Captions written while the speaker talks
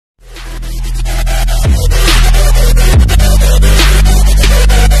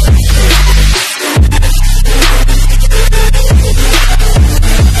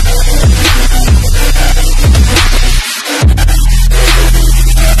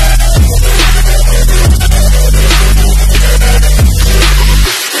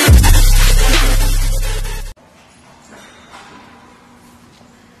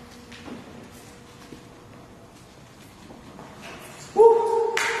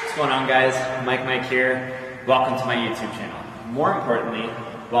What's going on, guys? Mike here. Welcome to my YouTube channel. More importantly,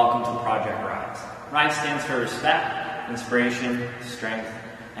 welcome to Project RISE. RISE stands for Respect, Inspiration, Strength,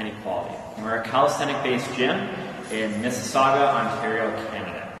 and Equality. And we're a calisthenic-based gym in Mississauga, Ontario,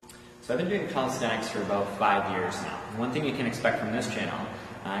 Canada. So I've been doing calisthenics for about 5 years now. And one thing you can expect from this channel,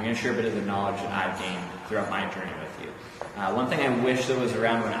 I'm going to share a bit of the knowledge that I've gained throughout my journey with you. One thing I wish that was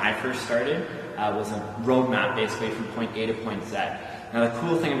around when I first started was a roadmap basically from point A to point Z. Now the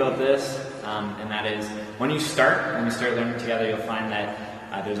cool thing about this, and that is when we start learning together, you'll find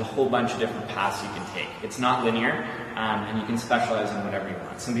that there's a whole bunch of different paths you can take. It's not linear, and you can specialize in whatever you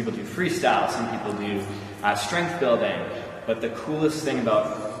want. Some people do freestyle, some people do strength building, but the coolest thing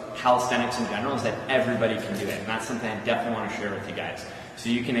about calisthenics in general is that everybody can do it, and that's something I definitely want to share with you guys. So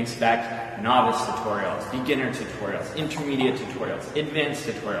you can expect novice tutorials, beginner tutorials, intermediate tutorials, advanced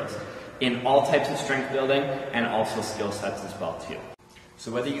tutorials in all types of strength building and also skill sets as well too.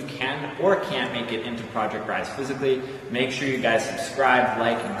 So whether you can or can't make it into Project RISE physically, make sure you guys subscribe,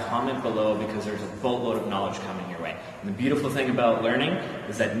 like, and comment below because there's a boatload of knowledge coming your way. And the beautiful thing about learning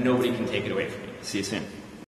is that nobody can take it away from you. See you soon.